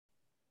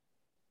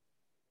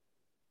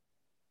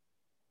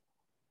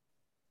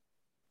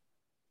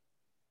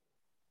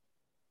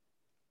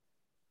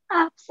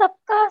आप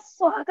सबका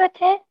स्वागत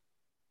है।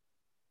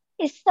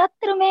 इस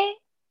सत्र में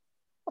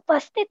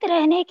उपस्थित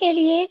रहने के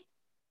लिए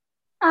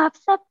आप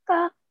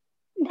सबका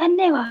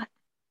धन्यवाद।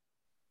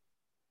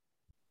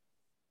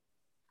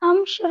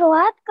 हम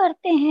शुरुआत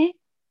करते हैं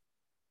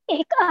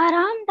एक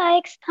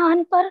आरामदायक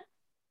स्थान पर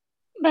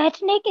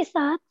बैठने के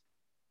साथ,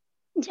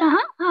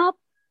 जहां आप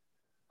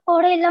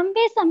थोड़े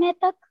लंबे समय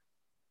तक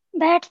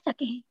बैठ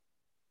सकें।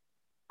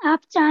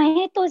 आप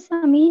चाहें तो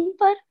जमीन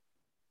पर,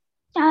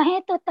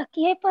 चाहें तो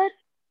तकिए पर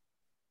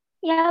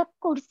या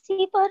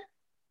कुर्सी पर,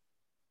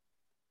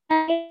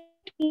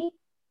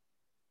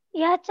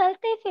 या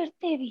चलते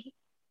फिरते भी।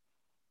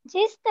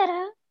 जिस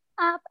तरह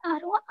आप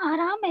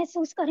आराम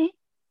महसूस करें,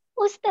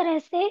 उस तरह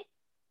से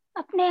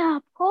अपने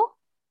आप को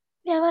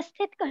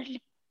व्यवस्थित कर लें।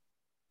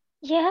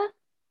 यह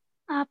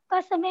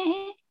आपका समय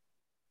है,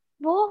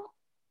 वो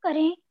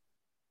करें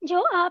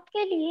जो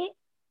आपके लिए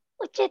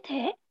उचित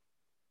है।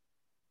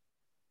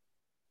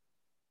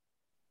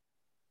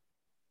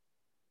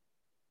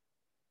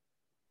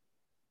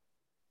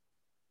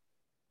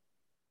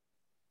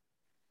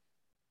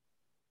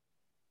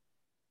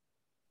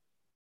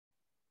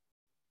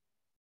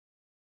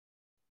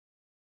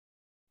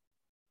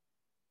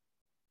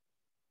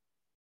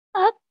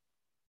 अब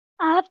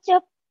आप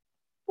जब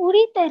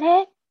पूरी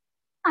तरह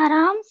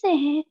आराम से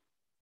हैं,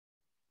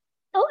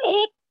 तो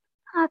एक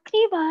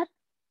आखिरी बार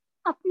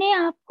अपने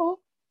आप को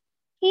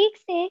ठीक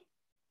से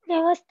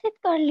व्यवस्थित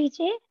कर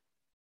लीजिए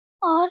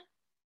और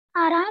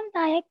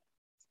आरामदायक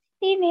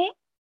स्थिति में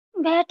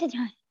बैठ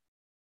जाएं।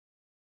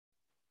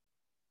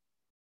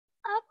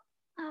 अब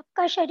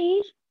आपका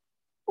शरीर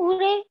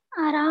पूरे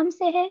आराम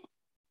से है।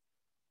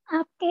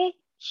 आपके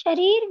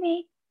शरीर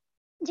में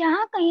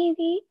जहाँ कहीं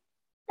भी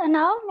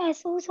तनाव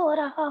महसूस हो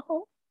रहा हो,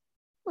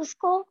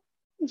 उसको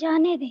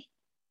जाने दें।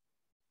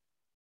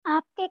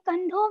 आपके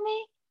कंधों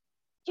में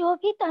जो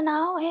भी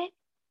तनाव है,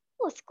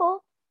 उसको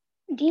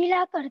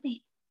ढीला कर दें,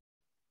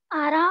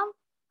 आराम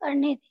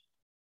करने दें।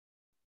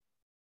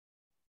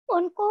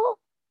 उनको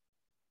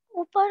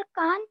ऊपर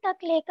कान तक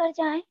लेकर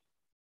जाएं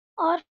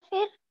और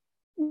फिर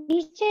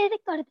नीचे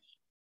कर दें।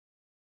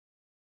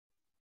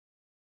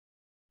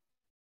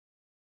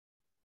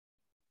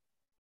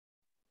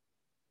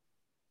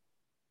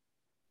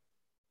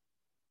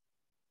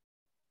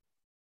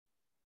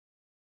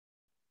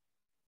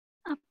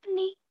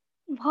 अपनी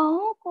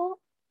भौहों को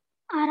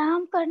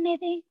आराम करने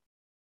दें।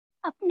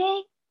 अपने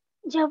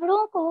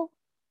जबड़ों को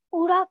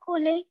पूरा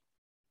खोलें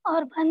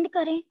और बंद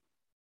करें।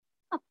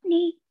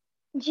 अपनी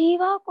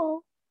जीवा को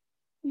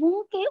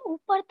मुंह के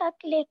ऊपर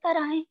तक लेकर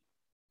आएं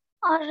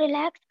और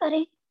रिलैक्स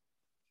करें।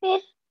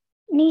 फिर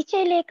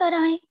नीचे लेकर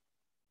आएं।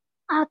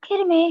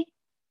 आखिर में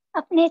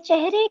अपने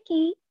चेहरे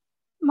की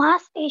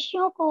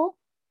मांसपेशियों को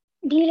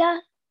ढीला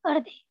कर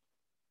दें।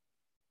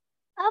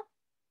 अब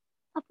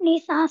अपनी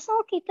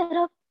सांसों की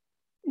तरफ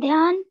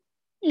ध्यान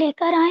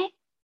लेकर आएं।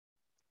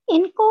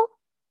 इनको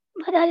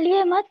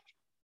बदलिए मत।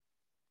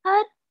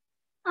 हर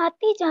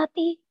आती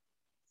जाती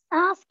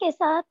सांस के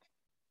साथ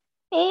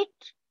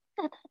पेट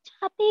तथा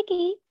छाती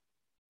की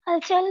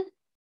हलचल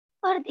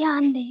पर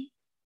ध्यान दें।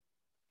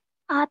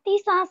 आती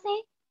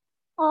सांसें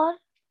और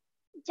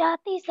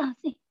जाती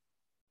सांसें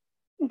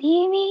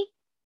धीमी,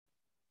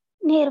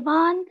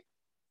 निर्बाध,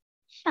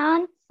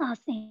 शांत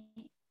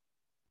सांसें।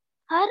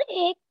 हर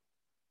एक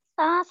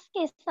सांस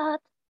के साथ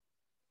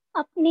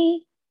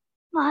अपनी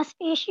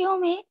मांसपेशियों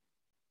में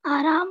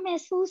आराम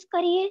महसूस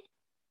करिए,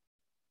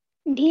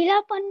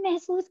 ढीलापन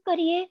महसूस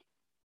करिए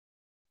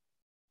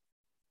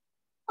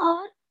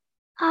और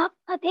आप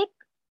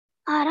अधिक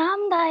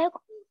आरामदायक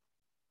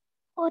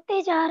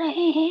होते जा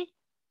रहे हैं,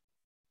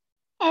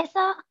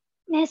 ऐसा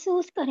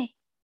महसूस करें।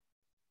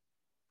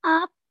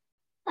 आप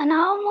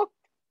तनाव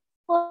मुक्त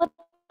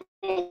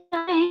होते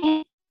जा रहे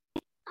हैं।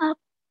 आप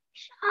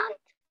शांत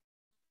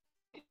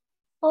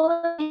हो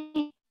रहे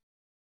हैं।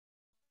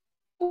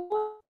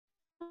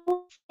 पूर्ण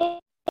रूप से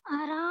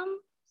आराम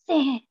से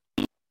हैं।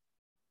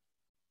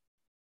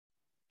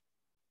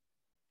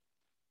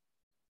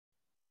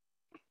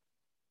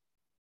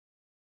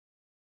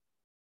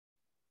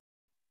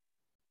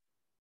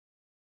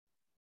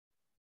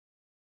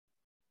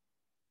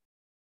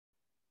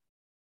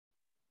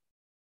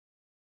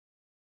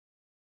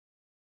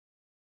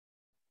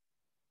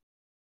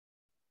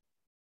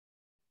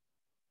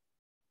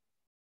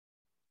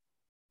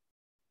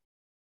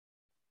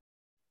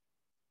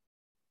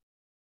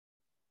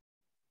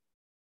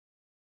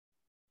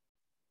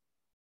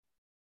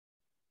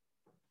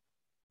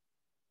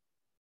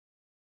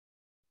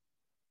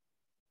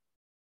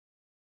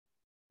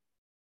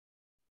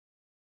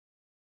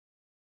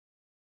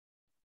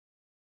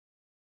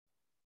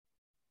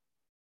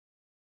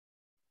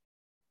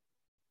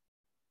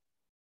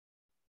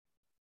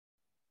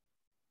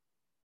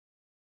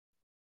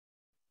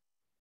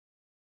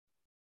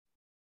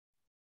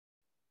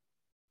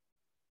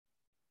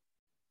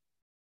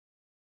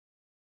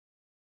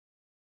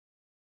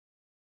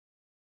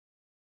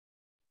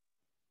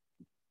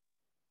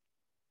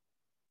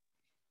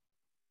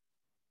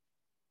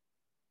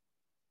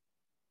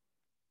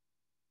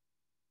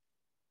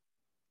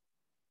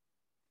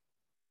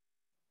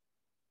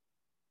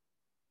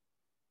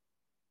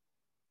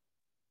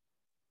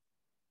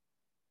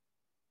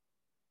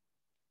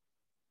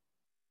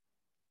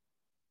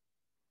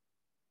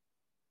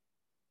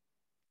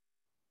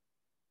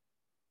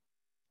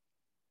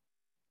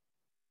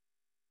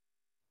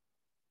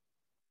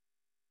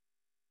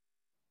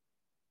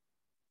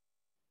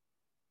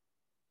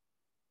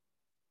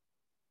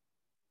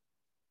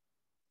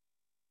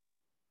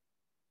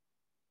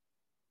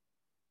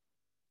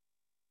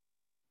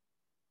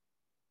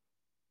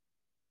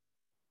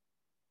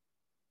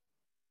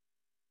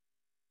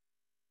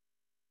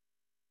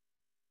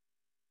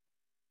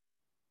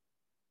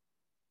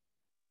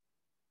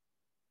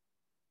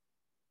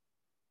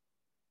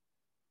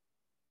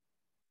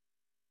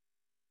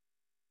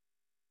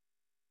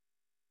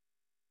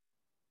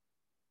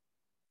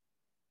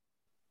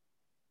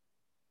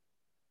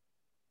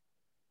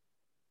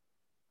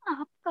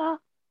 آپ کا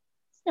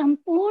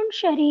سمپورن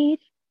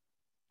شریر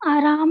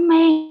آرام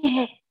میں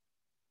ہے۔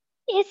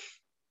 اس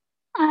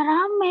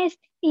آرام میں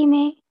استھتی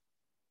میں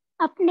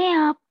اپنے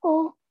آپ کو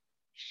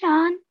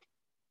شانت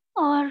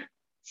اور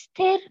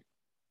استھر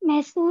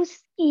محسوس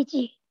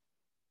کیجیے۔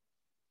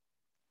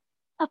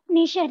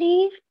 اپنے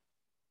شریر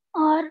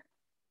اور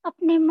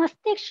اپنے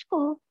مستشک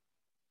کو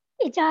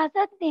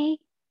اجازت دیں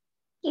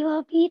کہ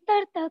وہ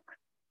بھیتر تک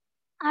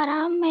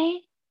آرام میں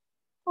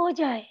ہو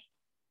جائے۔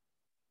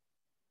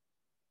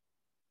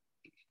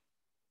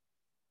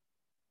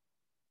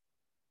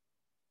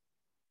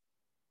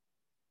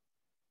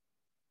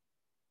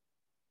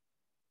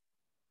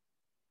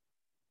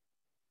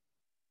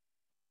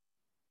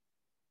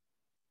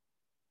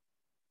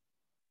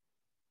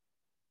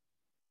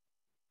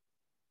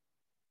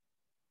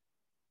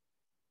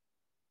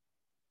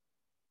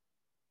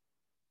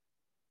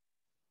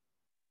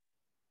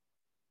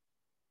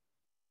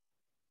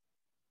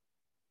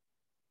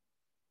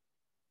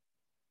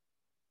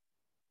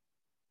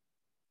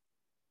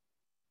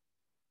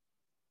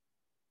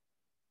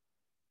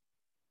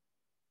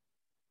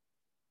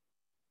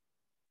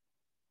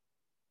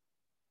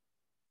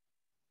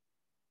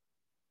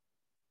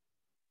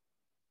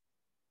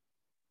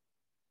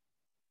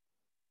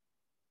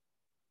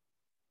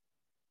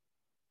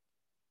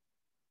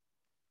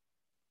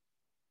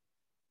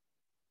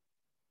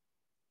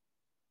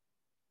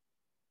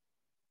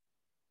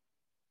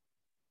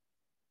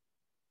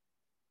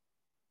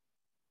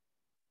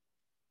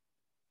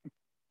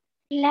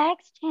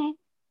 ریلیکسڈ ہیں،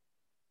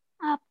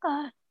 آپ کا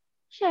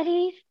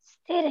شریر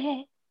استھر ہے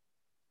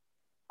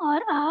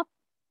اور آپ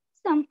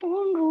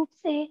سمپورن روپ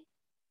سے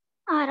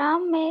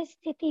آرام میں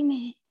استھتی میں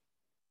ہیں۔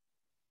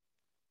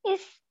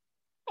 اس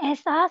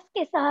احساس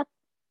کے ساتھ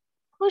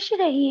خوش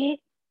رہیے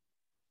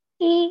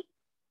کہ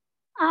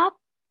آپ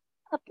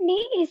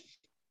اپنی اس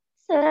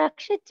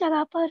سرکشت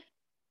جگہ پر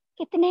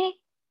کتنے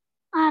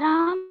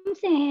آرام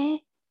سے ہیں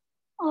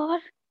اور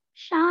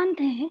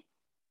شانت ہیں۔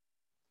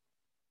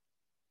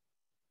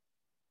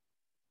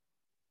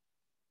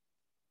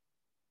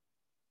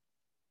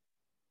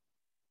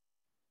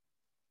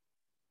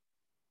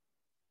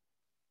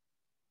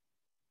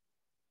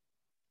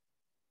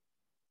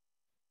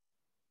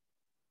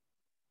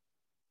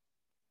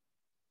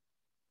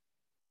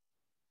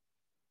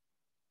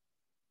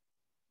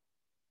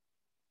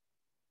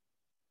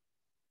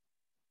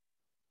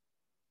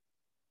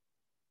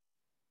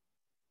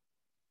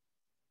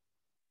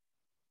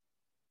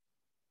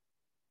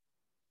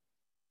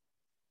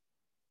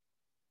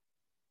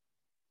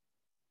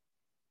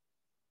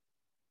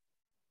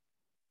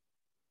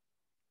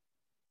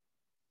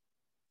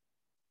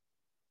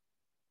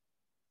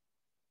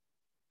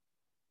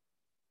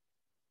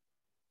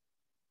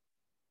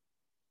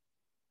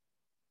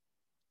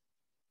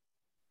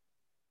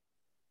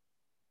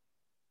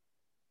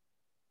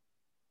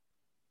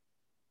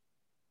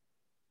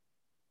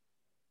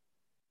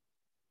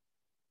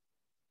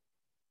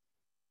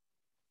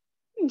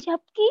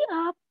 جبکہ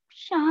آپ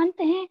شانت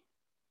ہیں،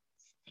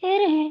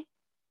 استھر ہیں،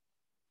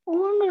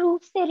 پورن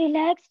روپ سے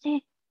ریلیکسڈ ہیں،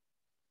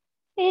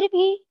 پھر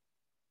بھی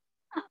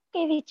آپ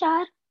کے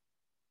وچار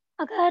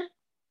اگر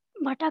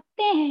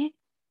بھٹکتے ہیں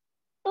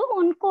تو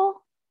ان کو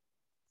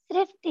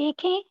صرف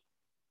دیکھیں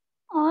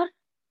اور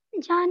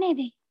جانے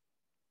دیں۔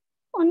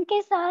 ان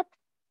کے ساتھ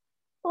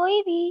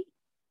کوئی بھی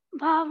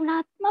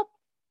بھاوناتمک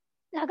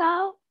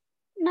لگاؤ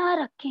نہ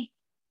رکھیں،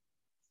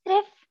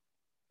 صرف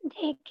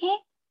دیکھیں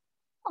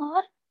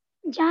اور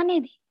جانے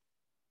دیں۔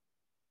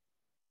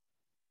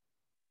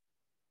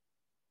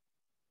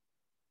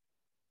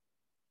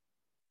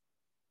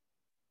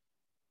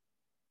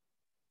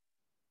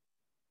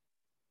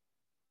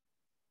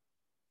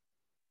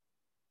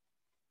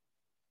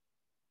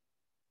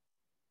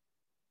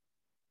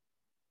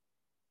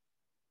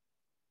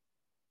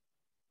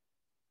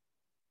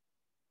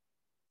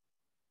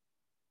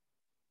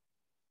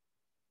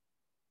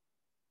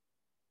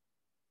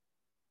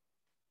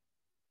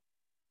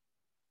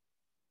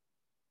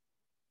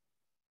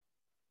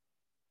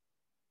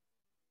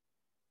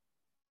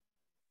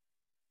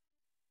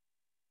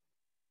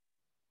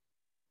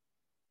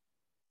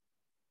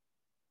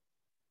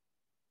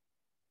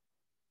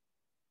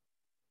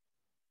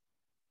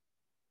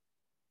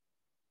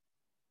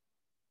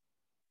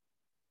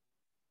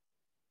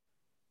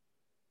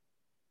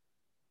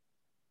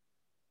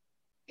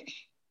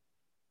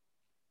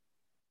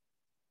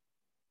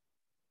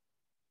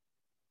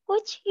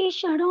 کچھ ہی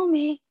شڑوں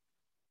میں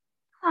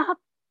آپ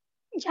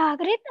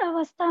جاگرت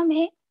اوستھا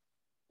میں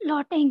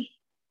لوٹیں گے۔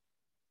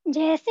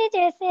 جیسے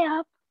جیسے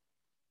آپ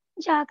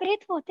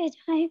جاگرت ہوتے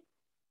جائیں،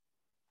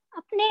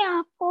 اپنے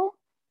آپ کو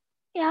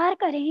پیار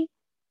کریں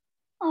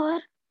اور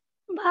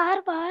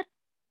بار بار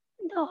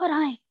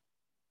دہرائیں،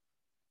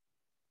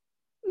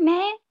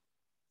 میں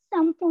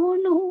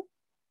سمپورن ہوں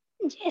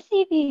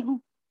جیسی بھی ہوں۔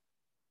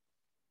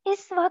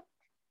 اس وقت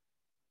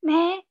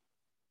میں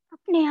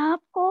اپنے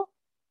آپ کو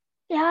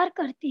پیار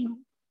کرتی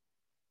ہوں،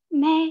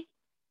 میں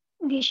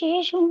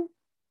وشیش ہوں،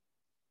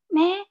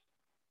 میں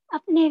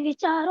اپنے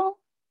وچاروں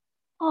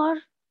اور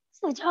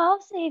سجھاؤ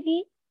سے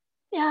بھی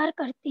پیار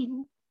کرتی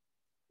ہوں.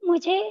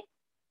 مجھے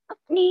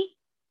اپنی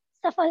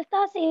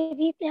سفلتا سے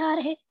بھی پیار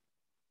ہے.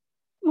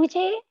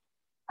 مجھے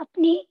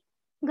اپنی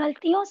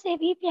غلطیوں سے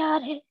بھی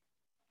پیار ہے.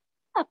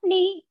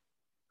 اپنی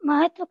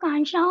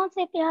مہتواکانکشاؤں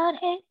سے پیار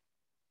ہے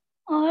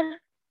اور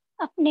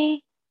اپنے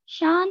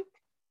شانت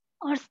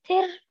اور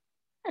ستھر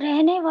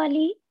رہنے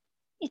والی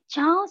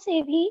اچھاؤں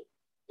سے بھی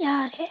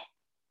پیار ہے.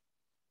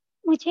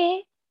 مجھے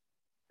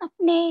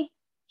اپنے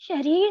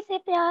شریر سے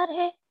پیار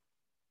ہے.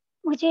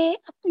 مجھے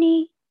اپنی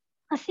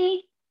ہنسی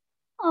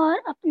اور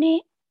اپنے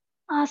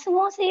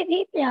آنسوؤں سے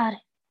بھی پیار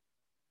ہے.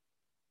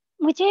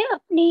 مجھے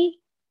اپنی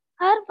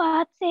ہر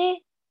بات سے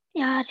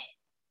پیار ہے.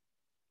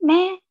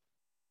 میں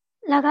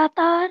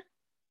لگاتار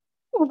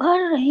ابھر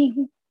رہی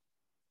ہوں.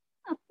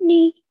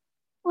 اپنی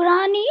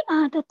پرانی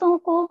عادتوں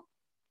کو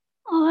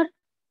اور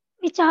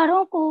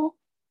وچاروں کو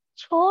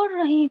چھوڑ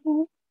رہی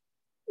ہوں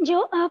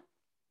جو اب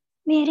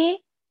میرے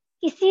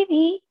کسی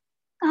بھی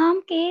کام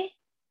کے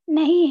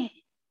نہیں ہیں.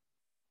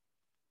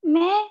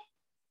 میں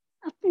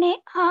اپنے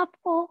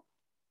آپ کو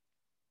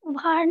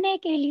ابھارنے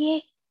کے لیے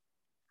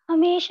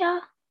ہمیشہ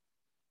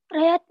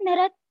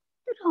پریتنرت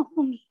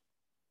رہوں گی.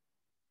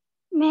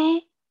 میں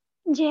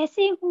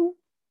جیسی ہوں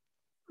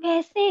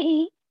ویسے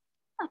ہی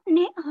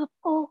اپنے آپ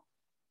کو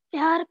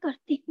پیار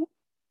کرتی ہوں.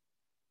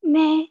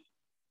 میں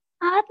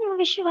آتم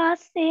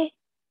وشواس سے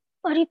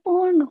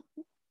پریپورن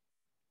ہوں.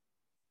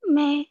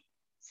 میں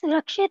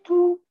سرکشت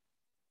ہوں.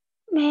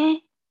 میں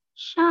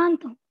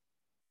شانت ہوں.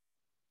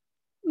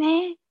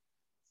 میں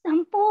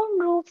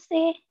سمپورن روپ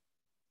سے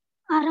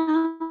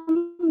آرام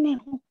میں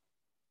ہوں.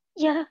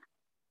 یہ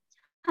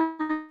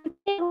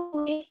جانتے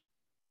ہوئے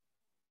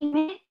کہ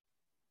میں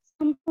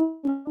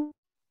سمپورن ہوں.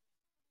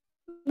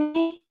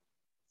 میں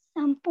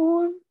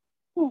سمپورن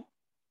ہوں.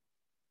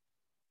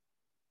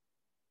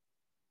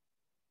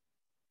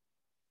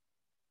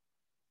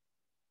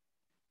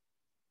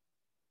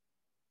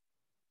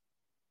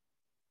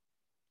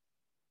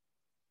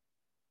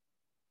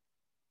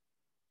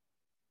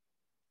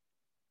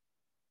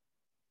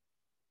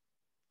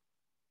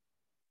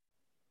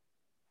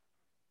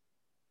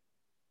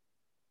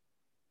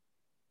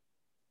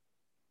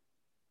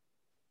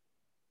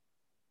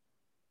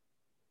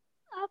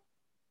 اب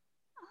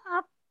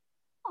آپ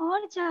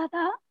اور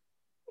زیادہ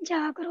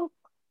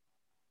جاگروک،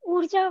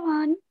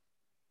 ارجاوان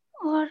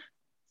اور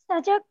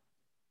سجگ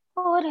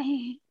ہو رہے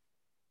ہیں،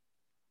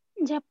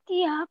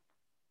 جبکہ آپ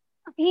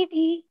ابھی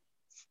بھی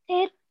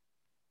ستھر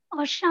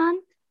اور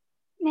شانت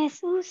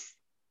محسوس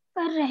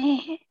کر رہے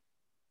ہیں.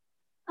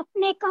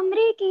 اپنے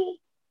کمرے کی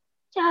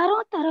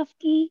چاروں طرف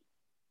کی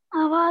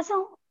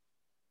آوازوں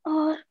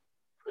اور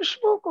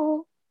خوشبو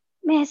کو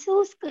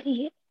محسوس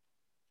کریے.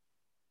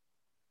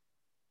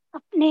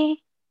 اپنے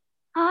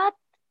ہاتھ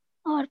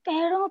اور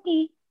پیروں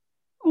کی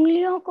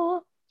انگلیوں کو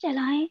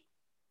چلائیں.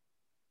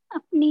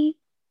 اپنی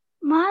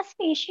ماس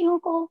پیشیوں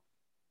کو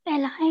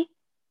پھیلائیں.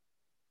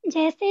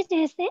 جیسے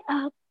جیسے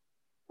آپ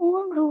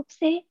پورن روپ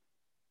سے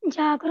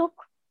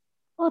جاگروک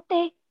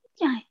ہوتے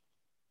جائیں.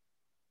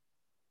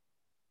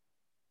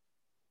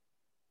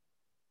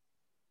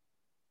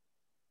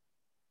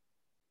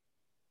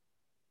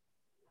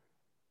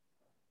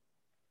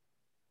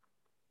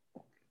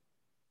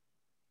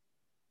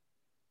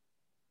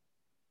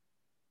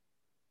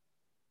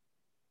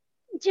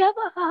 جب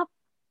آپ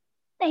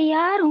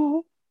تیار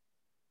ہوں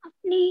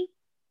اپنی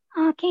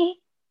آنکھیں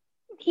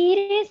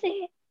دھیرے سے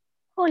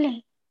کھولیں.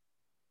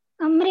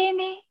 کمرے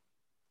میں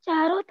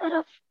چاروں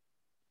طرف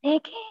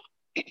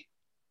دیکھیں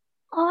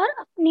اور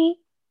اپنی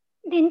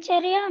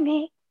دنچریا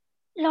میں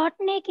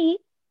لوٹنے کی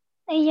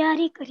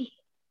تیاری کریے.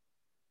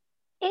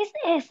 اس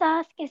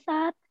احساس کے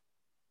ساتھ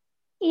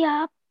کہ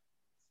آپ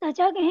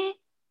سجگ ہیں،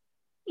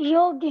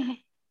 یوگی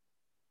ہیں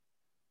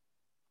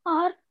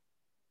اور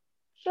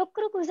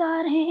شکر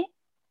گزار ہیں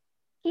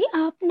کہ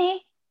آپ نے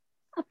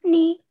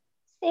اپنی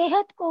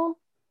صحت کو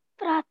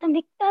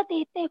پراتھمکتا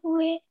دیتے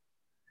ہوئے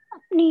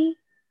اپنی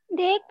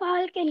دیکھ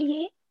بھال کے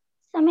لیے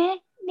سمے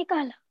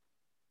نکالا.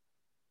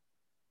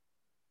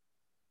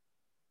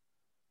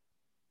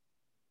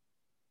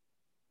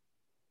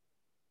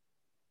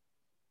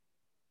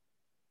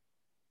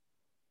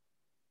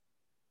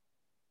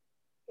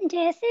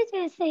 جیسے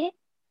جیسے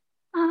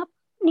آپ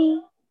اپنی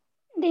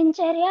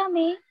دنچریا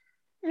میں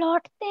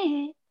لوٹتے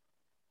ہیں،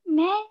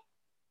 میں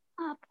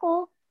آپ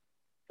کو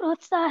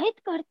پروتساہت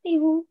کرتی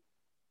ہوں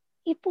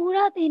کہ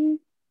پورا دن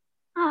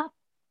آپ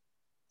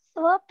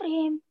سو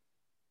پریم،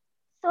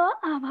 سو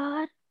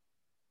آبھار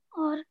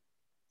اور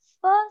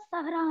سو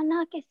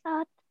سہرانہ کے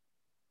ساتھ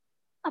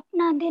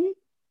اپنا دن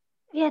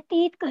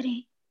ویتیت کریں.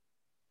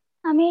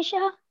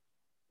 ہمیشہ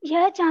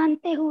یہ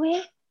جانتے ہوئے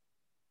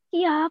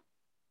کہ آپ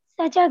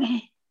سجگ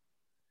ہیں.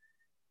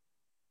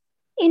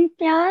 ان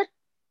پیار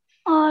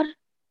اور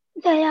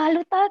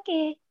دیالوتا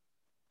کے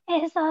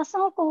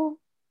احساسوں کو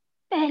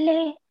پہلے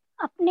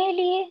اپنے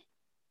لیے،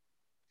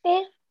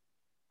 پھر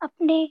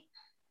اپنے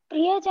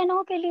پریہ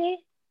جنوں کے لیے،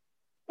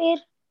 پھر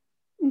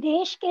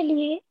دیش کے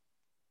لیے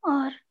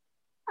اور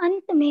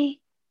انت میں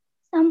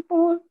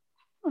سمپورن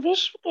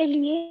وشو کے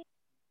لیے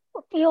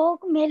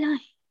اپیوگ میں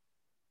لائیں.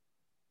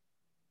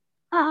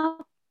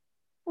 آپ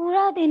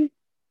پورا دن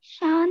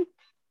شانت،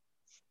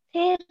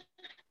 استھر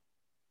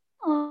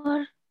اور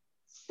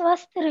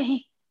سوستھ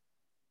رہیں۔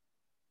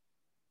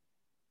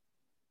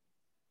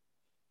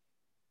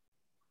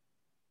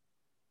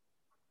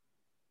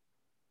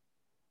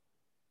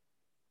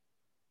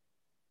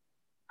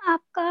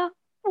 آپ کا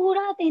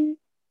پورا دن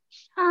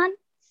شانت،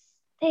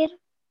 استھر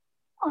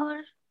اور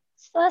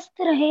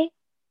سوستھ رہے۔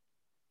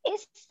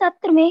 اس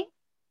سطر میں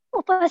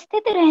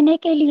اپستھت رہنے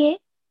کے لیے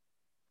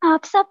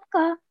آپ سب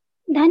کا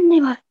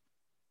دھنیہ واد۔